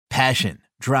Passion,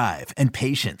 drive, and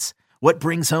patience. What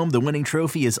brings home the winning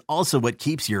trophy is also what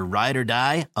keeps your ride or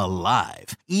die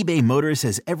alive. eBay Motors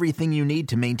has everything you need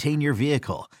to maintain your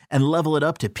vehicle and level it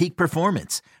up to peak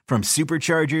performance, from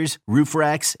superchargers, roof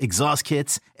racks, exhaust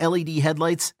kits, LED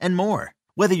headlights, and more.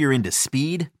 Whether you're into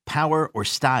speed, power, or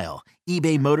style,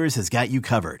 eBay Motors has got you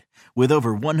covered. With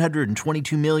over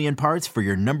 122 million parts for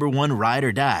your number one ride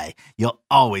or die, you'll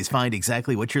always find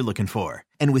exactly what you're looking for.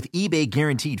 And with eBay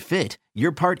Guaranteed Fit,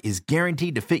 your part is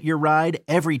guaranteed to fit your ride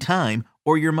every time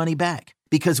or your money back.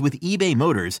 Because with eBay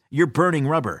Motors, you're burning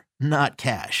rubber, not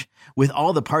cash. With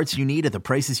all the parts you need at the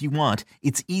prices you want,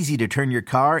 it's easy to turn your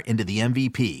car into the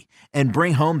MVP and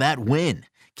bring home that win.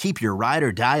 Keep your ride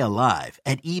or die alive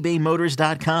at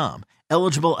ebaymotors.com.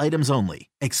 Eligible items only.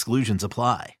 Exclusions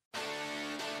apply.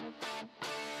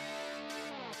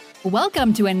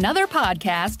 Welcome to another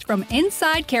podcast from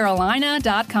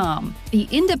InsideCarolina.com, the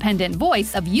independent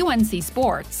voice of UNC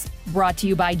Sports. Brought to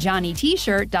you by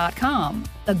JohnnyT-shirt.com,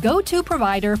 the go-to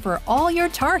provider for all your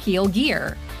Tar Heel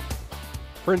gear.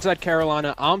 For Inside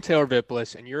Carolina, I'm Taylor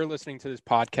Vippolis, and you're listening to this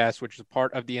podcast, which is a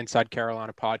part of the Inside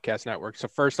Carolina Podcast Network. So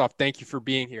first off, thank you for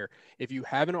being here. If you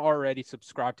haven't already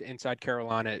subscribed to Inside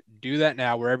Carolina, do that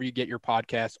now wherever you get your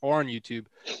podcasts or on YouTube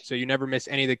so you never miss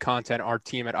any of the content our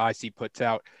team at IC puts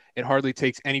out. It hardly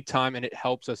takes any time, and it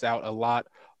helps us out a lot.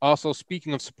 Also,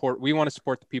 speaking of support, we want to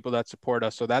support the people that support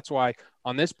us. So that's why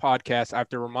on this podcast, I have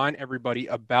to remind everybody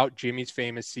about Jimmy's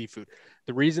Famous Seafood.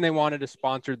 The reason they wanted to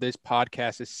sponsor this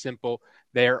podcast is simple.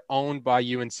 They are owned by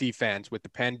UNC fans. With the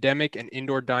pandemic and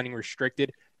indoor dining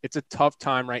restricted, it's a tough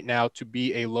time right now to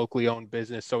be a locally owned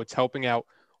business. So it's helping out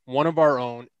one of our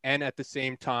own. And at the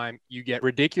same time, you get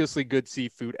ridiculously good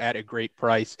seafood at a great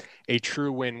price, a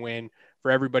true win-win. For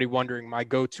everybody wondering, my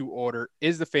go-to order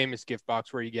is the Famous Gift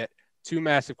Box, where you get 2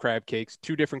 massive crab cakes,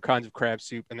 2 different kinds of crab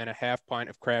soup, and then a half pint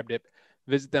of crab dip.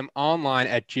 Visit them online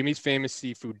at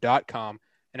jimmysfamousseafood.com,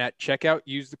 and at checkout,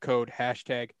 use the code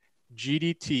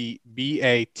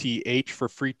 #GDTBATH for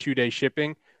free 2-day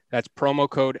shipping. That's promo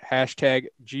code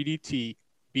 #GDTBATH.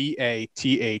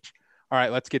 All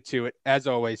right, let's get to it. As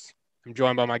always, I'm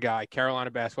joined by my guy,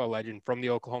 Carolina basketball legend from the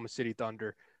Oklahoma City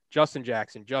Thunder, Justin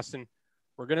Jackson. Justin,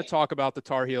 we're going to talk about the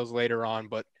Tar Heels later on,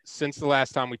 but since the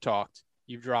last time we talked,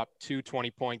 you've dropped 2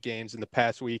 20-point games in the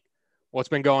past week. What's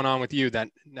been going on with you that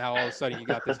now all of a sudden you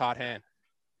got this hot hand?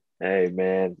 Hey,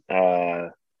 man.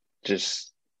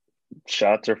 Just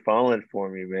shots are falling for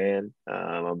me, man.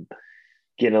 I'm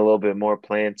getting a little bit more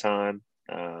playing time,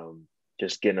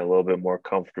 just getting a little bit more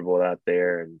comfortable out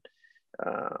there. And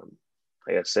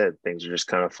like I said, things are just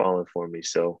kind of falling for me.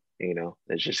 So,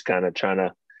 it's just kind of trying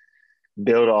to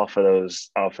build off of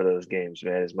those games,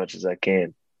 man, as much as I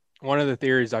can. One of the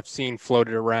theories I've seen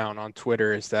floated around on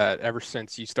Twitter is that ever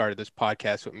since you started this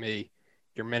podcast with me,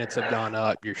 your minutes have gone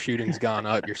up, your shooting's gone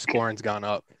up, your scoring's gone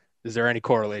up. Is there any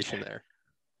correlation there?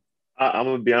 I'm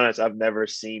going to be honest. I've never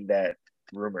seen that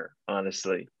rumor,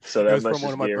 honestly. So that must from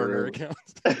one of my burner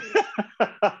accounts. That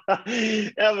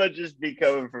must just be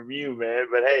coming from you, man.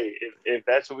 But hey, if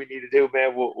that's what we need to do,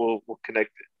 man, we'll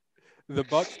connect it. The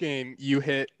Bucks game, you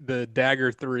hit the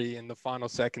dagger 3 in the final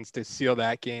seconds to seal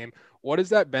that game. What has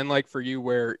that been like for you,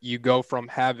 where you go from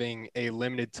having a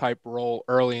limited type role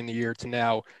early in the year to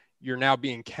now you're now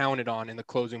being counted on in the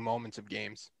closing moments of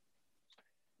games?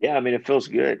 Yeah, I mean, it feels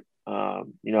good. I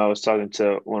was talking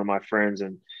to one of my friends,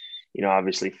 and,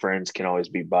 obviously friends can always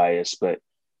be biased, but,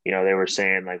 they were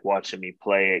saying, like, watching me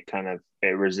play, it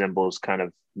resembles kind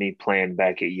of me playing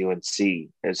back at UNC,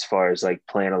 as far as like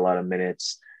playing a lot of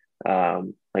minutes,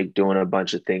 like doing a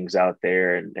bunch of things out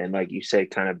there, and like you say,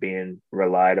 kind of being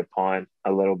relied upon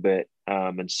a little bit.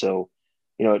 And so,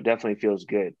 it definitely feels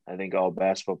good. I think all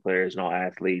basketball players and all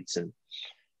athletes, and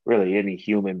really any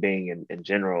human being in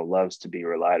general, loves to be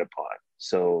relied upon.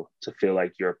 So to feel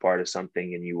like you're a part of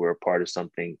something, and you were a part of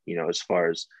something, as far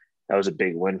as that was a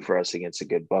big win for us against a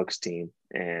good Bucks team,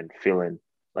 and feeling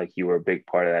like you were a big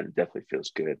part of that, it definitely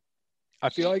feels good. I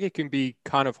feel like it can be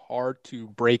kind of hard to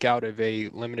break out of a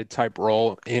limited type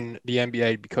role in the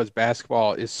NBA because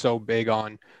basketball is so big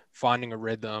on finding a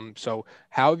rhythm. So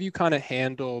how have you kind of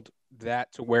handled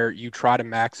that to where you try to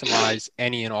maximize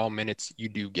any and all minutes you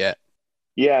do get?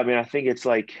 Yeah, I mean, I think it's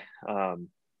like, for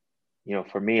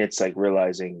me, it's like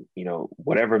realizing,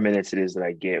 whatever minutes it is that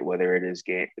I get, whether it is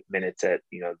game minutes at,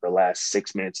 the last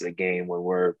 6 minutes of the game when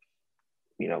we're,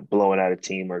 blowing out a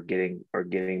team or getting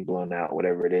blown out,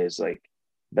 whatever it is, like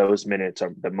those minutes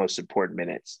are the most important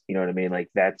minutes. You know what I mean? Like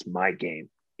that's my game,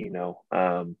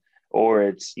 or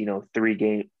it's,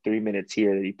 3 minutes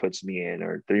here that he puts me in,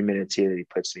 or 3 minutes here that he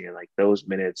puts me in. Like those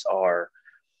minutes are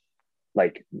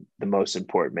like the most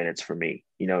important minutes for me,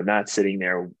 not sitting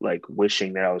there like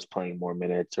wishing that I was playing more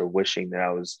minutes or wishing that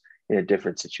I was in a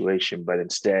different situation, but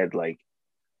instead like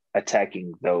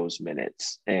attacking those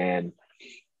minutes. And,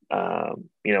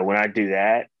 when I do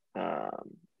that,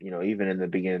 even in the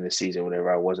beginning of the season,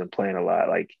 whenever I wasn't playing a lot,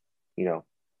 like,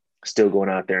 still going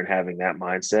out there and having that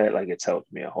mindset, like it's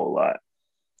helped me a whole lot.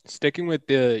 Sticking with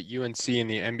the UNC and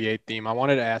the NBA theme, I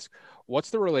wanted to ask, what's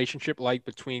the relationship like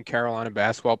between Carolina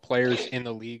basketball players in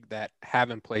the league that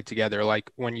haven't played together?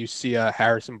 Like when you see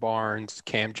Harrison Barnes,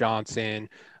 Cam Johnson,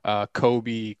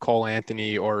 Kobe, Cole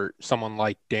Anthony, or someone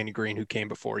like Danny Green who came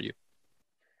before you?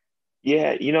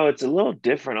 Yeah, it's a little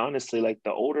different, honestly. Like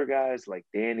the older guys, like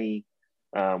Danny,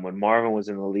 when Marvin was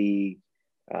in the league,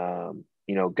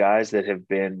 guys that have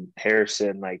been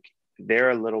Harrison, like they're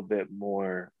a little bit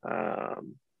more,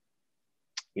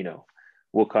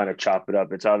 we'll kind of chop it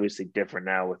up. It's obviously different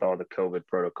now with all the COVID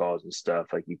protocols and stuff.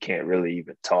 Like you can't really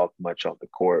even talk much on the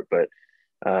court, but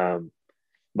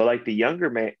like the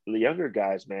younger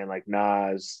guys, man, like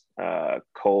Nas,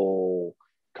 Cole,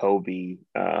 Kobe,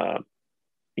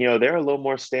 they're a little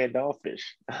more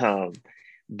standoffish.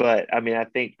 But I mean, I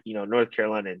think, North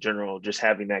Carolina in general, just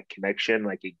having that connection,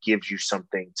 like it gives you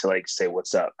something to like say,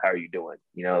 what's up? How are you doing?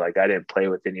 Like I didn't play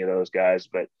with any of those guys,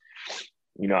 but,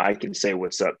 I can say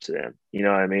what's up to them. You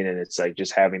know what I mean? And it's like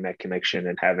just having that connection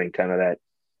and having kind of that,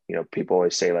 people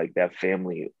always say like that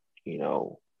family,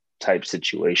 type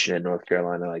situation in North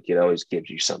Carolina, like it always gives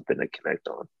you something to connect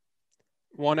on.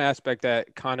 One aspect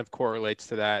that kind of correlates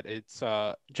to that, it's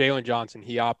Jalen Johnson.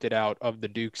 He opted out of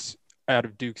Duke's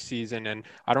season, and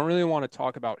I don't really want to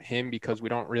talk about him because we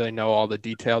don't really know all the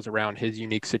details around his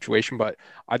unique situation, but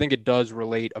I think it does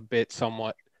relate a bit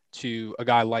somewhat to a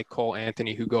guy like Cole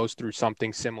Anthony who goes through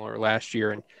something similar last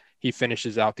year and he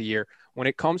finishes out the year. When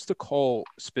it comes to Cole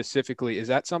specifically, is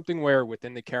that something where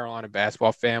within the Carolina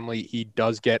basketball family, he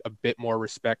does get a bit more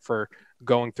respect for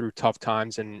going through tough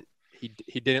times, and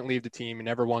he didn't leave the team and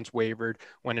never once wavered,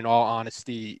 when in all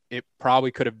honesty, it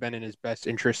probably could have been in his best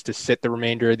interest to sit the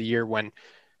remainder of the year when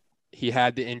he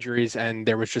had the injuries and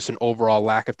there was just an overall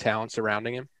lack of talent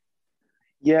surrounding him?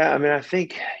 Yeah, I mean, I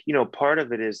think, part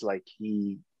of it is like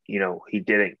he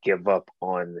didn't give up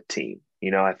on the team.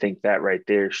 I think that right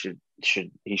there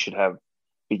he should have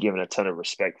be given a ton of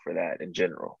respect for that in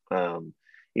general.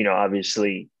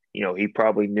 Obviously, he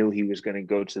probably knew he was going to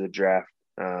go to the draft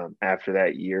after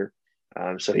that year.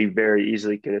 So he very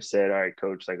easily could have said, all right,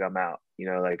 coach, like I'm out,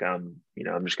 I'm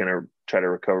just going to try to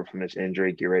recover from this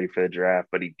injury, get ready for the draft,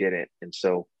 but he didn't. And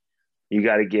so you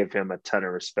got to give him a ton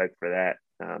of respect for that.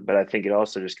 But I think it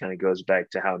also just kind of goes back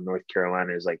to how North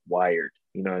Carolina is like wired.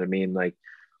 You know what I mean? Like,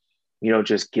 you don't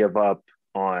just give up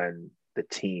on the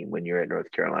team when you're at North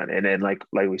Carolina. And then like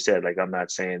we said, like, I'm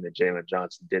not saying that Jalen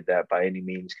Johnson did that by any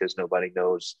means, because nobody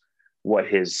knows what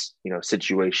his,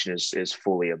 situation is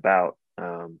fully about.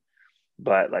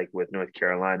 But like with North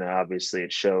Carolina, obviously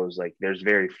it shows like there's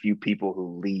very few people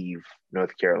who leave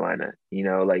North Carolina,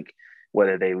 like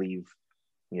whether they leave,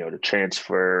 to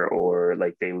transfer or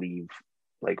like they leave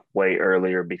like way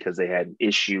earlier because they had an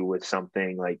issue with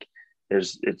something. Like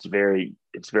it's very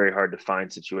hard to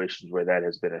find situations where that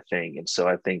has been a thing. And so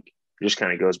I think it just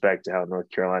kind of goes back to how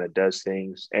North Carolina does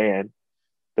things, and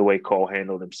the way Cole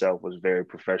handled himself was very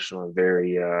professional and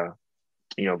very,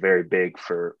 very big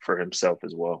for himself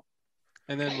as well.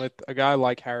 And then with a guy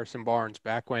like Harrison Barnes,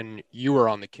 back when you were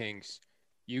on the Kings,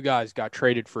 you guys got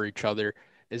traded for each other.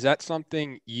 Is that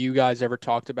something you guys ever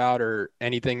talked about, or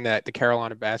anything that the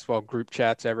Carolina basketball group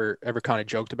chats ever kind of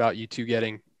joked about, you two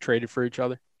getting traded for each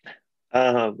other?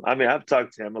 I mean, I've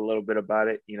talked to him a little bit about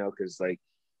it, because like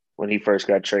when he first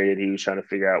got traded, he was trying to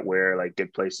figure out where like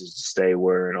good places to stay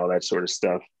were and all that sort of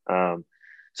stuff.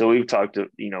 So we've talked a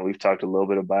little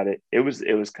bit about it. It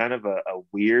was kind of a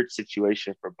weird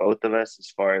situation for both of us as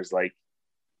far as like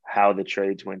how the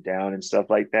trades went down and stuff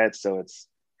like that. So it's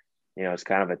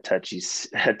kind of a touchy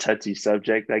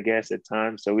subject, I guess, at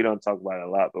times. So we don't talk about it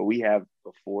a lot, but we have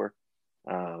before.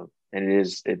 And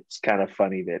it's kind of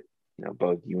funny that,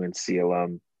 both UNC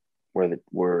alum were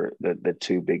the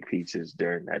two big pieces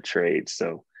during that trade.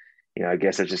 So, I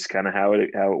guess it's just kind of how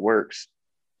it works.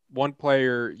 One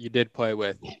player you did play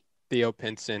with, Theo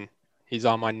Pinson, he's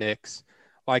on my Knicks.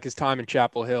 Like his time in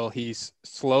Chapel Hill, he's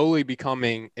slowly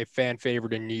becoming a fan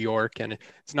favorite in New York. And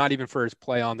it's not even for his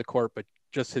play on the court, but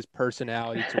just his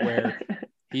personality, to where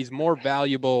he's more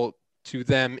valuable to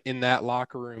them in that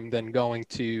locker room than going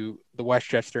to the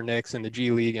Westchester Knicks and the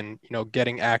G League and,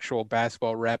 getting actual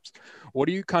basketball reps. What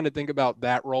do you kind of think about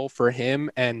that role for him,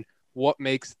 and what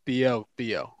makes Theo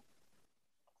Theo?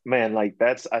 Man, like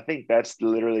I think that's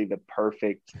literally the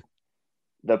perfect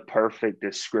the perfect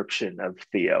description of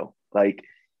Theo. Like,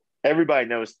 everybody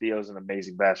knows Theo's an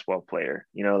amazing basketball player.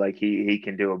 You know, like he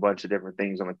can do a bunch of different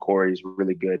things on the court. He's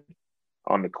really good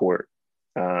on the court.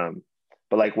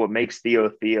 But like what makes Theo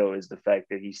Theo is the fact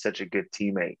that he's such a good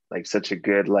teammate, like such a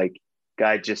good like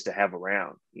guy just to have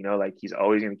around. You know, like he's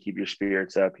always going to keep your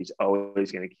spirits up. He's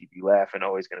always going to keep you laughing.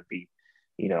 Always going to be,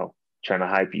 you know, trying to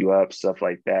hype you up, stuff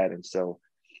like that. And so,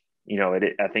 you know,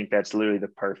 I think that's literally the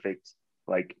perfect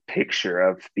like picture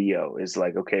of Theo is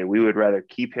like, okay, we would rather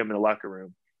keep him in the locker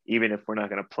room, even if we're not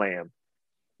going to play him,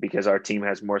 because our team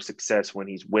has more success when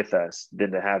he's with us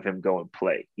than to have him go and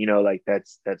play. You know, like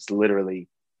that's literally,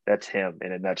 that's him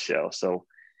in a nutshell. So,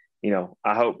 you know,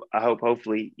 I hope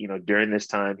hopefully, you know, during this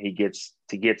time he gets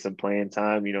to get some playing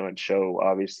time, you know, and show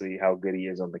obviously how good he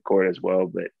is on the court as well.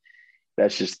 But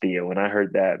that's just Theo. When I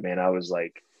heard that, man, I was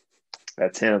like,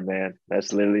 that's him, man.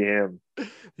 That's literally him.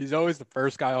 He's always the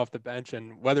first guy off the bench,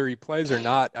 and whether he plays or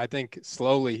not, I think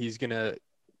slowly he's going to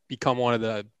become one of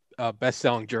the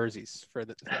best-selling jerseys for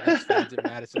the Knicks fans in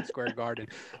Madison Square Garden,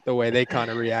 the way they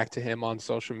kind of react to him on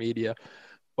social media.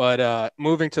 But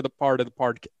moving to the part of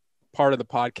the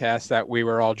podcast that we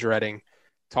were all dreading,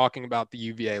 talking about the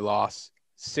UVA loss,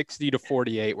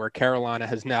 60-48, where Carolina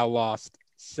has now lost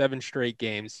 7 straight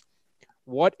games.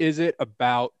 What is it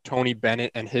about Tony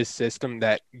Bennett and his system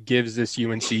that gives this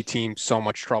UNC team so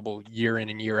much trouble year in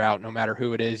and year out? No matter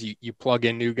who it is, you plug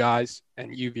in new guys,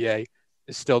 and UVA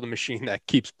is still the machine that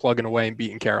keeps plugging away and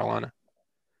beating Carolina.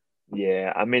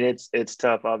 Yeah, I mean it's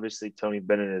tough. Obviously, Tony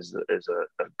Bennett is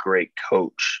a great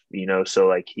coach, you know. So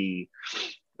like he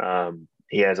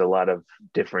has a lot of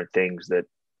different things that,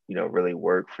 you know, really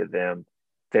work for them.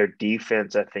 Their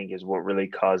defense, I think, is what really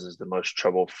causes the most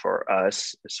trouble for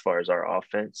us as far as our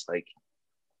offense. Like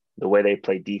the way they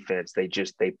play defense, they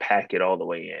pack it all the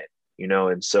way in, you know.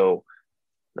 And so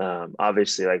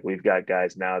obviously, like we've got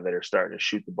guys now that are starting to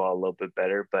shoot the ball a little bit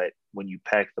better. But when you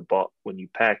pack,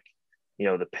 you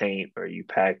know, the paint, or you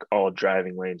pack all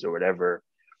driving lanes or whatever,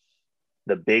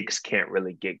 the bigs can't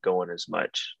really get going as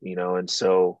much, you know. And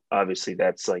so obviously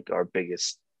that's like our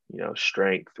biggest, you know,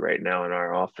 strength right now in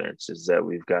our offense is that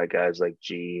we've got guys like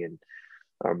G and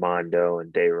Armando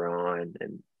and Dayron,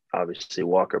 and obviously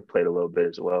Walker played a little bit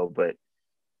as well. But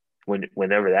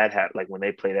whenever that happens, like when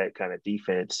they play that kind of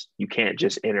defense, you can't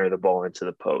just enter the ball into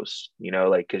the post, you know,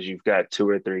 like because you've got 2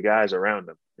 or 3 guys around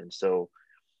them. And so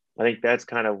I think that's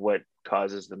kind of what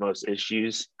causes the most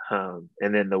issues. And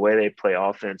then the way they play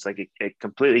offense, like it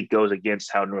completely goes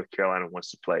against how North Carolina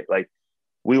wants to play. Like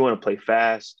we want to play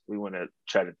fast. We want to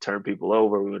try to turn people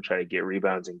over. We want to try to get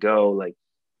rebounds and go. Like,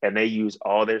 and they use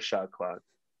all their shot clock.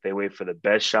 They wait for the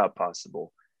best shot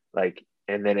possible. Like,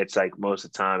 and then it's like most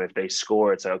of the time, if they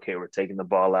score, it's like, okay, we're taking the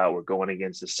ball out. We're going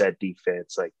against a set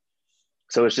defense. Like,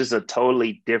 so it's just a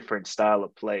totally different style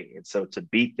of play. And so to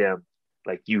beat them,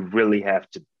 like you really have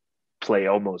to play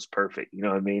almost perfect. You know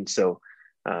what I mean? So,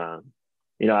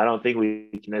 you know, I don't think we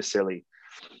can necessarily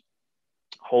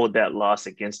hold that loss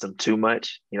against them too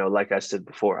much. You know, like I said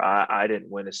before, I didn't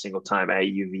win a single time at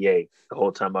UVA the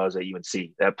whole time I was at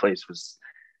UNC. That place was,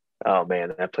 oh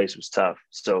man, that place was tough.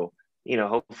 So, you know,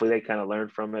 hopefully they kind of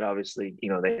learned from it. Obviously, you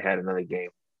know, they had another game,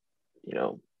 you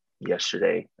know,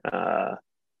 yesterday,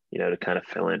 you know, to kind of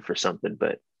fill in for something,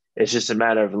 but it's just a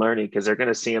matter of learning because they're going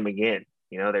to see them again.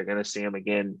 You know, they're going to see them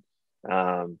again.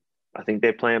 I think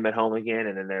they play them at home again,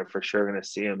 and then they're for sure going to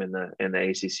see them in the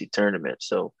ACC tournament.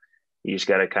 So you just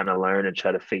got to kind of learn and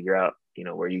try to figure out, you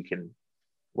know, where you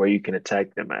can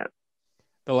attack them at.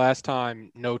 The last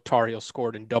time no Tar Heel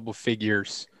scored in double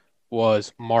figures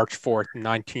was March 4th,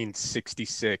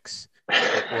 1966.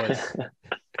 It was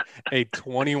a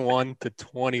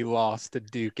 21-20 loss to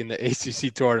Duke in the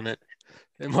ACC tournament.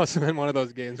 It must have been one of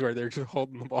those games where they're just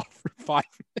holding the ball for 5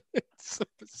 minutes of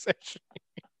possession.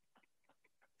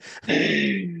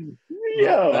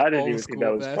 Yo, I didn't even think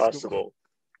that was possible.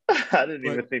 I didn't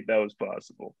even think that was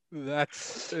possible.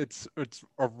 It's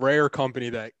a rare company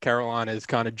that Carolina is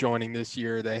kind of joining this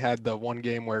year. They had the one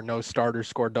game where no starters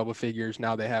scored double figures.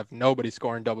 Now they have nobody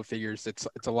scoring double figures. It's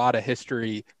a lot of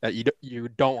history that you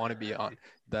don't want to be on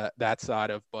that side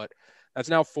of. But that's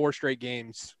now 4 straight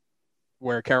games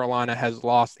where Carolina has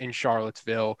lost in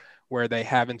Charlottesville, where they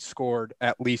haven't scored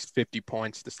at least 50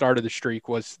 points. The start of the streak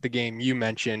was the game you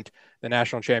mentioned, the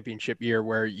national championship year,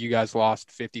 where you guys lost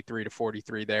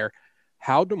 53-43 there.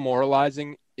 How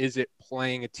demoralizing is it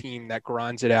playing a team that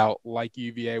grinds it out like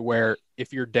UVA, where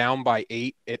if you're down by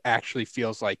 8, it actually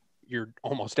feels like you're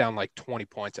almost down like 20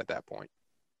 points at that point?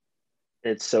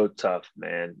 It's so tough,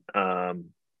 man.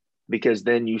 Because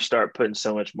then you start putting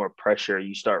so much more pressure.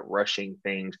 You start rushing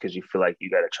things because you feel like you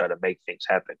got to try to make things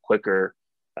happen quicker.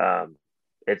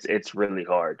 it's really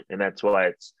hard. And that's why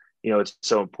it's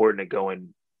so important to go and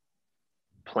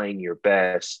playing your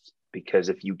best, because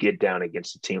if you get down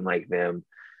against a team like them,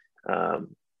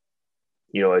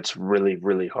 it's really,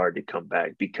 really hard to come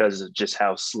back because of just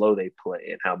how slow they play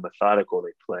and how methodical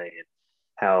they play and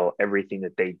how everything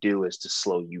that they do is to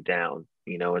slow you down,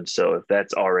 and so if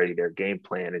that's already their game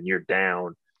plan and you're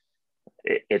down,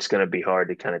 it's going to be hard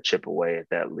to kind of chip away at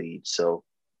that lead. So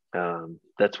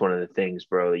that's one of the things,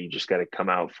 bro, that you just got to come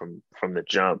out from the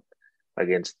jump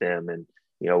against them. And,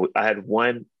 I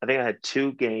had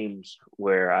 2 games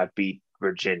where I beat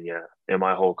Virginia in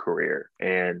my whole career.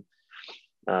 And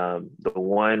the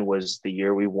one was the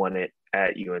year we won it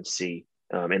at UNC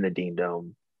in the Dean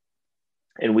Dome.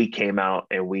 And we came out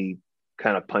and we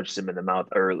kind of punched them in the mouth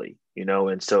early,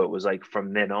 and so it was like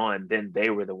from then on, then they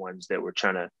were the ones that were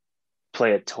trying to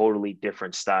play a totally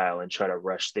different style and try to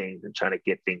rush things and trying to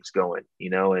get things going,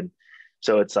 and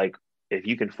so it's like, if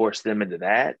you can force them into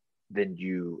that, then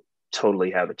you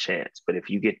totally have a chance. But if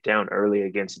you get down early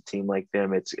against a team like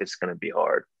them, it's going to be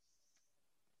hard.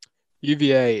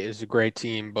 UVA is a great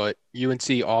team, but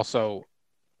UNC also,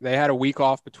 they had a week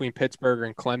off between Pittsburgh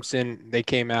and Clemson. They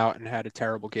came out and had a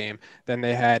terrible game. Then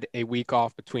they had a week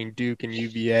off between Duke and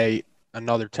UVA,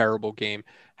 another terrible game.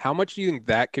 How much do you think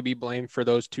that could be blamed for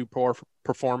those 2 poor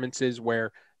performances,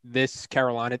 where this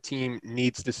Carolina team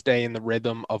needs to stay in the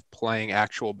rhythm of playing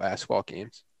actual basketball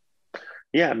games?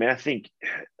 Yeah, I mean, I think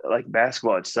like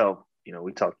basketball itself,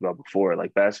 we talked about before,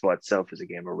 like basketball itself is a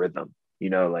game of rhythm,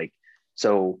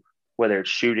 so whether it's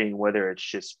shooting, whether it's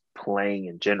just playing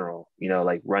in general,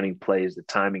 like running plays, the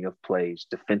timing of plays,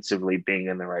 defensively being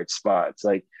in the right spots,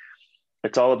 like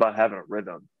it's all about having a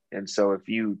rhythm. And so if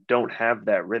you don't have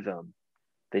that rhythm,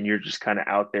 then you're just kind of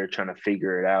out there trying to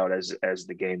figure it out as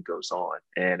the game goes on.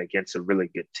 And against a really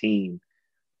good team,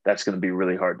 that's going to be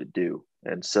really hard to do.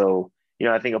 And so,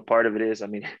 I think a part of it is, I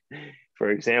mean, for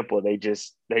example, they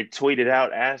tweeted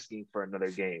out asking for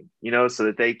another game, so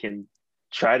that they can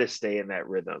try to stay in that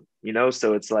rhythm,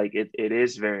 so it's like, it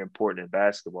is very important in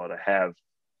basketball to have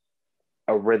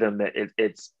a rhythm that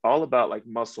it's all about, like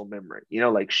muscle memory,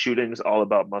 like shooting is all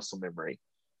about muscle memory,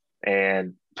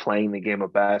 and playing the game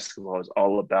of basketball is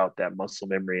all about that muscle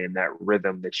memory and that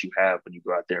rhythm that you have when you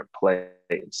go out there and play.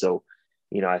 And so,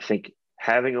 I think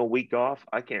having a week off,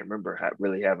 I can't remember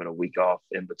really having a week off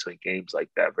in between games like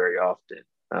that very often.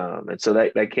 And so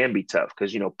that can be tough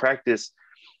because,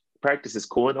 practice is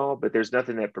cool and all, but there's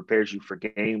nothing that prepares you for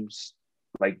games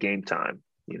like game time,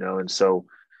 and so,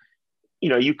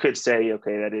 you could say,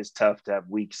 okay, that is tough to have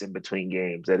weeks in between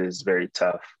games. That is very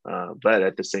tough. But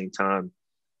at the same time,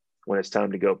 when it's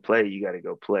time to go play, you got to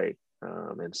go play.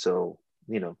 And so,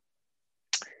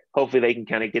 hopefully they can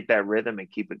kind of get that rhythm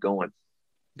and keep it going.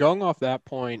 Going off that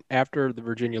point, after the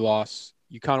Virginia loss,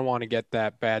 you kind of want to get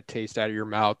that bad taste out of your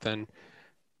mouth, and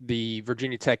the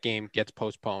Virginia Tech game gets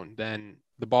postponed. Then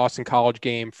the Boston College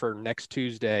game for next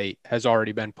Tuesday has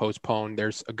already been postponed.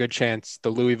 There's a good chance the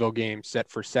Louisville game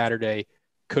set for Saturday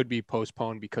could be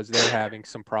postponed because they're having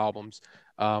some problems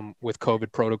with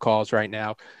COVID protocols right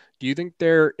now. Do you think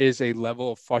there is a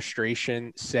level of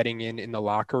frustration setting in the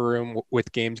locker room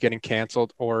with games getting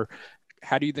canceled, or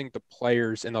how do you think the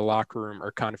players in the locker room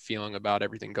are kind of feeling about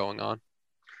everything going on?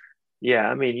 Yeah,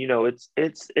 I mean,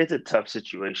 it's a tough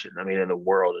situation. I mean, in the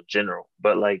world in general,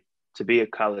 but like to be a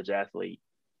college athlete,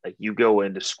 like you go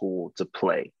into school to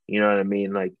play, you know what I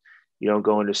mean? Like you don't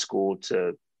go into school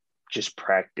to just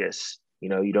practice,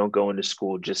 you don't go into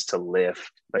school just to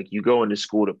lift, like you go into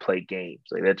school to play games.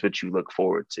 Like that's what you look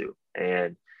forward to.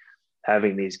 And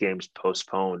having these games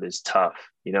postponed is tough,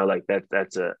 like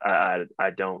I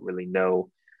don't really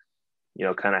know,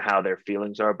 kind of how their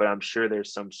feelings are, but I'm sure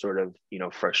there's some sort of,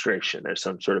 frustration. There's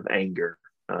some sort of anger,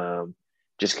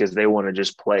 just because they want to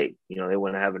just play, they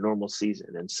want to have a normal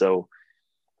season. And so,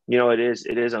 it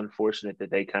is unfortunate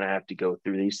that they kind of have to go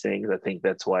through these things. I think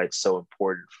that's why it's so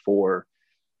important for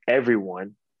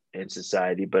everyone in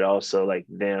society, but also like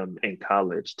them in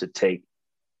college to take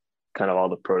kind of all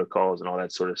the protocols and all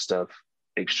that sort of stuff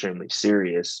extremely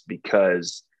serious,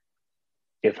 because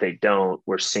if they don't,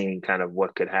 we're seeing kind of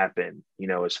what could happen,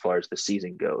 as far as the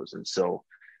season goes. And so,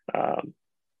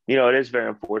 it is very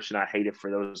unfortunate. I hate it for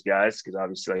those guys because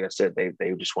obviously, like I said,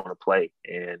 they just want to play,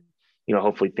 and,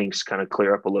 hopefully things kind of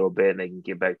clear up a little bit and they can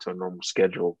get back to a normal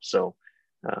schedule. So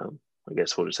I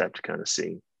guess we'll just have to kind of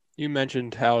see. You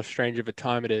mentioned how strange of a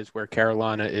time it is where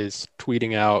Carolina is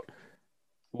tweeting out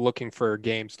looking for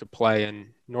games to play, and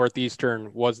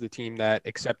Northeastern was the team that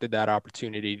accepted that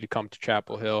opportunity to come to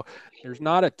Chapel Hill. There's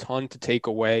not a ton to take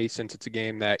away since it's a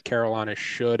game that Carolina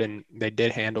should, and they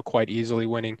did handle quite easily,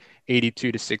 winning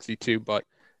 82-62, but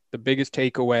the biggest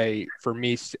takeaway for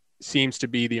me seems to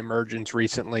be the emergence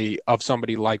recently of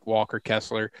somebody like Walker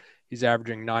Kessler. He's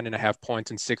averaging 9.5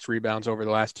 points and 6 rebounds over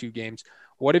the last 2 games.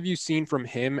 What have you seen from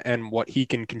him and what he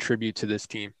can contribute to this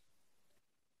team?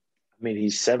 I mean,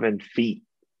 he's 7 feet,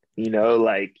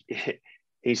 like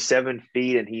he's 7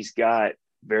 feet and he's got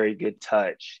very good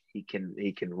touch. He can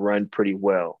run pretty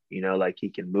well, like he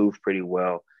can move pretty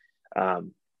well.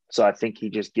 So I think he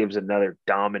just gives another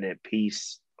dominant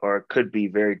piece, or it could be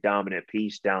very dominant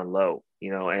piece down low,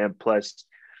 and plus,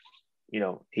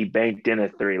 he banked in a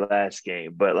 3 last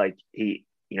game, but like he,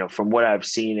 from what I've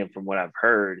seen and from what I've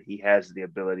heard, he has the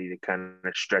ability to kind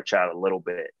of stretch out a little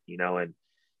bit, and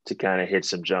to kind of hit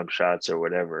some jump shots or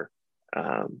whatever.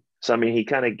 So, I mean, he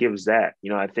kind of gives that,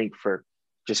 I think for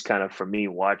just kind of for me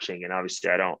watching, and obviously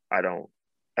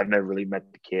I've never really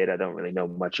met the kid. I don't really know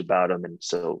much about him. And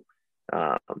so,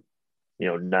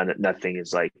 nothing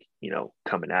is like,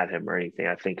 coming at him or anything.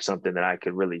 I think something that I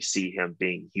could really see him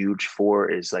being huge for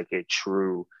is like a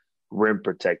true rim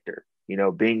protector.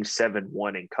 Being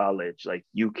 7'1" in college, like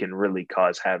you can really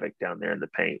cause havoc down there in the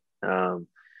paint.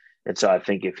 And so I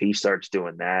think if he starts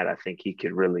doing that, I think he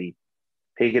could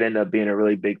end up being a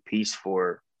really big piece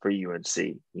for UNC,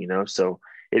 so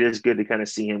it is good to kind of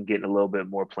see him getting a little bit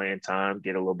more playing time,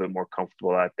 get a little bit more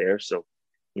comfortable out there. So,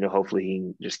 hopefully he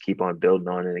can just keep on building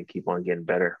on it and keep on getting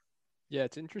better. Yeah,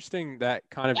 it's interesting that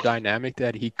kind of dynamic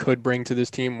that he could bring to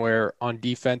this team where on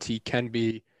defense he can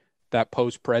be that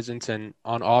post presence, and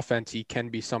on offense he can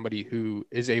be somebody who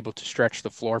is able to stretch the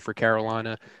floor for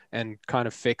Carolina and kind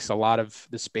of fix a lot of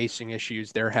the spacing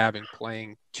issues they're having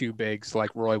playing 2 bigs like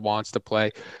Roy wants to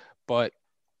play. But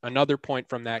another point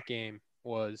from that game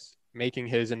was making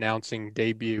his announcing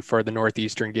debut for the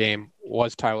Northeastern game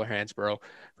was Tyler Hansbrough.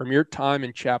 From your time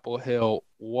in Chapel Hill,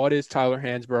 what is Tyler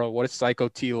Hansbrough? What is Psycho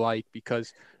T like?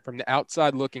 Because from the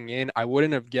outside looking in, I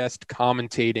wouldn't have guessed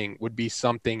commentating would be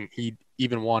something he'd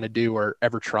even want to do or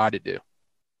ever try to do.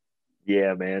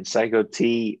 Yeah, man. Psycho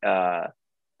T,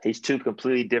 he's 2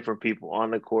 completely different people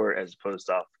on the court as opposed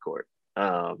to off the court.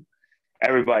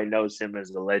 Everybody knows him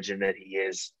as the legend that he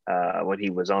is when he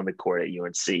was on the court at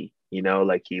UNC.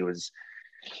 Like he was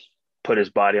put his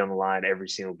body on the line every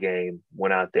single game,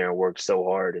 went out there and worked so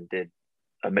hard and did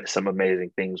some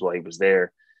amazing things while he was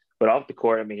there. But off the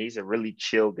court, I mean, he's a really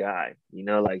chill guy.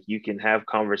 Like you can have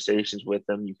conversations with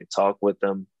him, you can talk with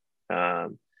him.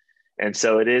 And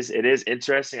so it is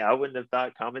interesting. I wouldn't have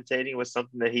thought commentating was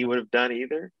something that he would have done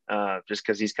either, just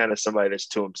because he's kind of somebody that's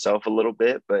to himself a little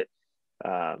bit. But,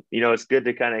 it's good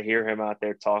to kind of hear him out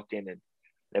there talking. And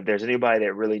if there's anybody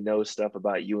that really knows stuff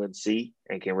about UNC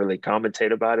and can really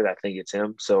commentate about it, I think it's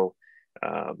him. So,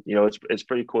 it's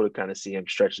pretty cool to kind of see him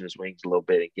stretching his wings a little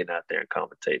bit and getting out there and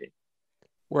commentating.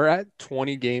 We're at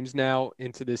 20 games now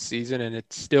into this season, and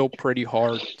it's still pretty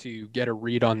hard to get a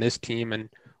read on this team and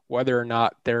whether or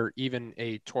not they're even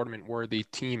a tournament-worthy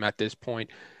team at this point.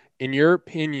 In your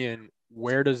opinion,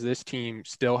 where does this team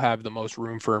still have the most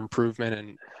room for improvement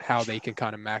and how they can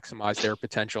kind of maximize their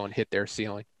potential and hit their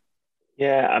ceiling?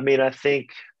 Yeah, I mean, I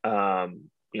think, I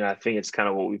think it's kind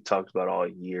of what we've talked about all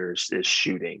years is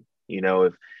shooting.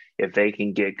 If they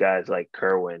can get guys like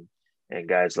Kerwin and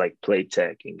guys like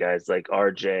Playtech and guys like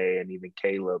RJ and even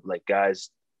Caleb, like guys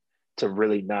to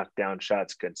really knock down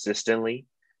shots consistently,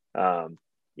 in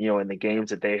the games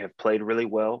that they have played really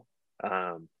well,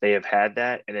 they have had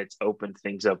that, and it's opened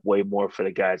things up way more for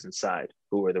the guys inside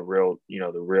who are the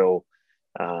real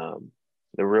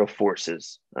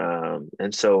forces.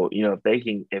 And so,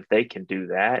 if they can do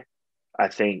that, I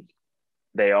think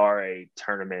they are a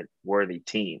tournament worthy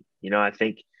team. I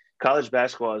think college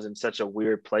basketball is in such a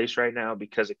weird place right now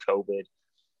because of COVID,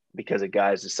 because of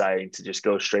guys deciding to just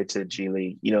go straight to the G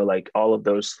League, like all of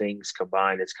those things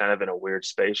combined, it's kind of in a weird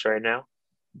space right now.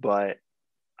 But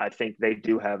I think they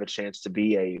do have a chance to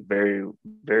be a very,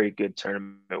 very good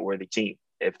tournament worthy team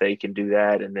if they can do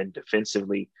that. And then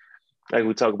defensively, like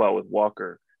we talk about with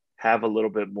Walker, have a little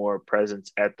bit more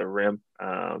presence at the rim,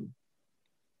 and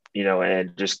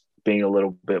just being a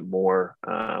little bit more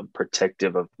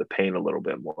protective of the paint a little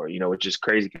bit more, which is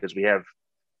crazy because we have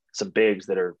some bigs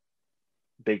that are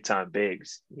big time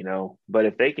bigs, but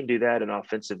if they can do that and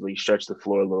offensively stretch the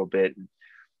floor a little bit and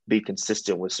be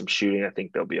consistent with some shooting, I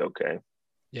think they'll be okay.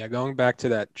 Yeah, going back to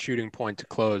that shooting point to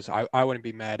close, I wouldn't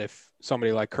be mad if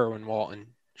somebody like Kerwin Walton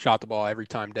shot the ball every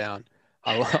time down.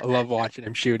 I love watching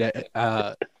him shoot it.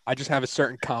 I just have a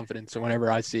certain confidence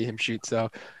whenever I see him shoot.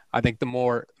 So I think the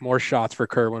more shots for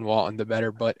Kerwin Walton, the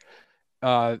better. But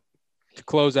to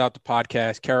close out the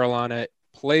podcast, Carolina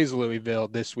plays Louisville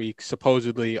this week,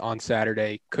 supposedly on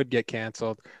Saturday, could get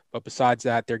canceled. But besides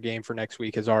that, their game for next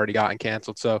week has already gotten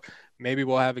canceled. So maybe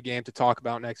we'll have a game to talk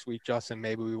about next week, Justin.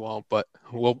 Maybe we won't, but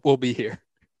we'll be here.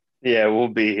 Yeah, we'll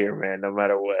be here, man, no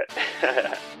matter what.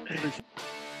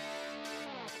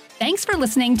 Thanks for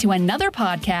listening to another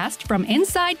podcast from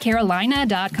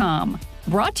InsideCarolina.com.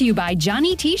 Brought to you by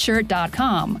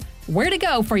JohnnyT-shirt.com. Where to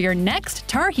go for your next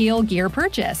Tar Heel gear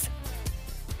purchase.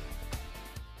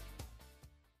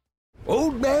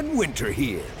 Old Man Winter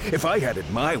here. If I had it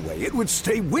my way, it would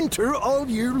stay winter all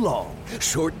year long.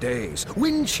 Short days,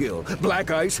 wind chill, black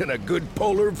ice, and a good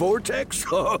polar vortex.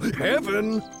 Oh,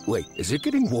 heaven. Wait, is it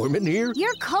getting warm in here?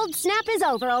 Your cold snap is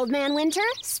over, Old Man Winter.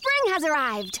 Spring has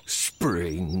arrived.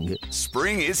 Spring.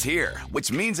 Spring is here,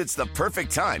 which means it's the perfect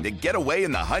time to get away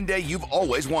in the Hyundai you've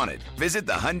always wanted. Visit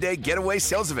the Hyundai Getaway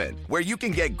Sales Event, where you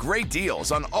can get great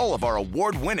deals on all of our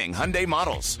award-winning Hyundai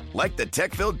models, like the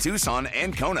tech-filled Tucson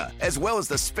and Kona, as well as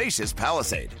the spacious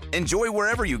Palisade. Enjoy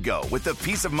wherever you go with the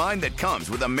peace of mind that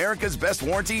comes with America's best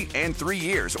warranty and 3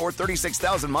 years or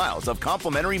 36,000 miles of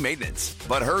complimentary maintenance.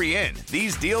 But hurry in,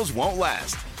 these deals won't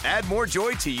last. Add more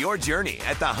joy to your journey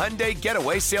at the Hyundai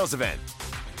Getaway Sales Event.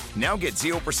 Now get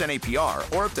 0% APR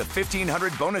or up to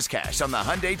 $1,500 bonus cash on the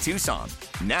Hyundai Tucson.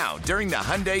 Now, during the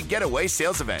Hyundai Getaway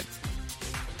Sales Event.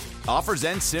 Offers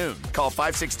end soon. Call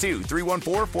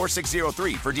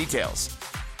 562-314-4603 for details.